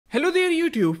Hello there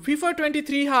YouTube, FIFA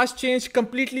 23 has changed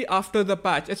completely after the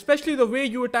patch, especially the way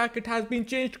you attack. It has been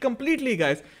changed completely,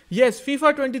 guys. Yes,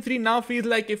 FIFA 23 now feels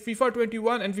like if FIFA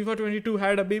 21 and FIFA 22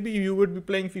 had a baby, you would be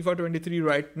playing FIFA 23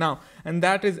 right now. And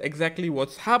that is exactly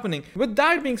what's happening. With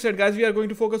that being said, guys, we are going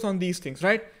to focus on these things,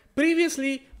 right?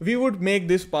 Previously, we would make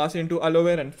this pass into aloe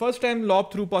vera, and first time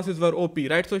lob through passes were OP,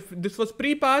 right? So if this was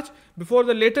pre-patch, before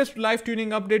the latest live tuning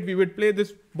update, we would play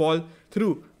this ball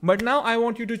through. But now I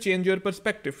want you to change your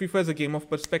perspective. FIFA is a game of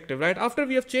perspective, right? After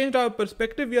we have changed our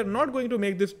perspective, we are not going to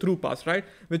make this through pass, right?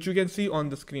 Which you can see on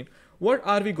the screen. What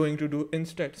are we going to do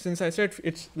instead? Since I said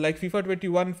it's like FIFA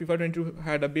 21, FIFA 22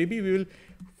 had a baby, we will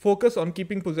focus on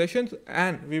keeping possessions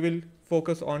and we will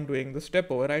focus on doing the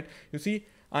step over, right? You see,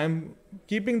 I'm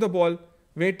keeping the ball,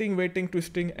 waiting,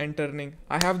 twisting and turning.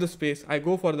 I have the space, I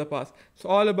go for the pass. It's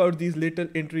all about these little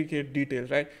intricate details,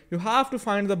 right? You have to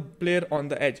find the player on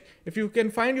the edge. If you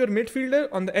can find your midfielder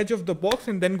on the edge of the box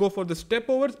and then go for the step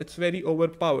overs, it's very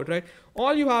overpowered, right?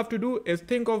 All you have to do is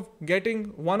think of getting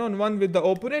one-on-one with the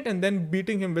opponent and then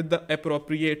beating him with the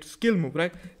appropriate skill move,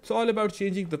 right? It's all about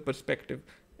changing the perspective.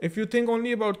 If you think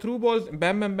only about through balls,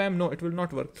 bam, bam, bam, no, it will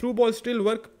not work. Through balls still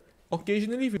work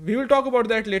occasionally. We will talk about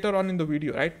that later on in the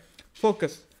video, right?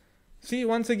 Focus. See,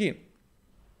 once again,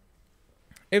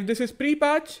 if this is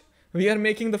pre-patch, we are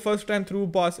making the first time through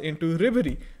pass into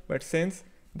Ribery. But since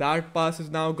that pass is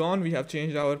now gone, we have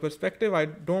changed our perspective. I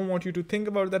don't want you to think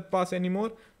about that pass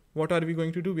anymore. What are we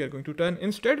going to do? We are going to turn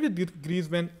instead with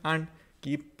Griezmann and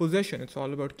keep possession. It's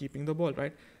all about keeping the ball,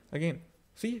 right? Again,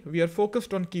 see, we are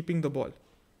focused on keeping the ball.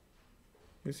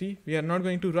 You see, we are not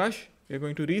going to rush. We are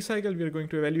going to recycle. We are going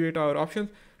to evaluate our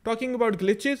options. Talking about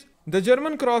glitches, the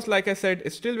German cross, like I said,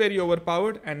 is still very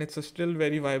overpowered and it's a still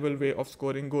very viable way of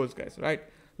scoring goals, guys, right?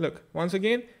 Look, once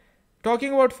again,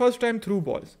 talking about first time through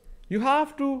balls, you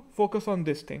have to focus on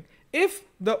this thing. If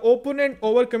the opponent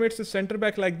overcommits his center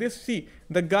back like this, see,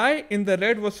 the guy in the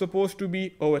red was supposed to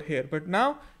be over here. But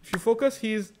now, if you focus,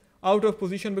 he's out of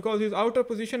position. Because he's out of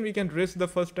position, we can risk the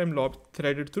first time lob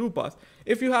threaded through pass.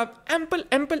 If you have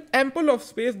ample of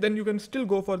space, then you can still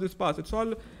go for this pass. It's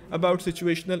all about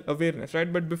situational awareness,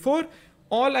 right? But before,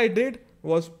 all I did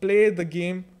was play the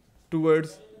game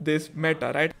towards this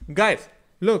meta, right? Guys,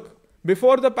 look,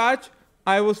 before the patch,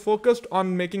 I was focused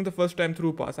on making the first time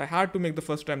through pass. I had to make the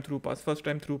first time through pass,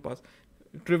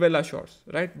 Trivela shots,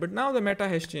 right? But now the meta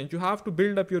has changed. You have to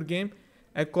build up your game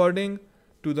according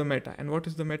to the meta. And what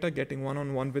is the meta? Getting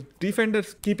one-on-one with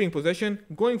defenders, keeping possession,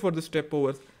 going for the step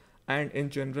overs, and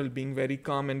in general being very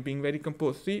calm and being very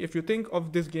composed. See, if you think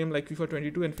of this game like FIFA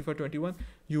 22 and FIFA 21,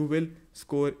 you will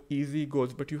score easy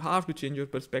goals, but you have to change your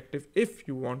perspective if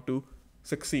you want to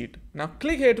succeed. Now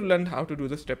click here to learn how to do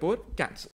the step over cancel.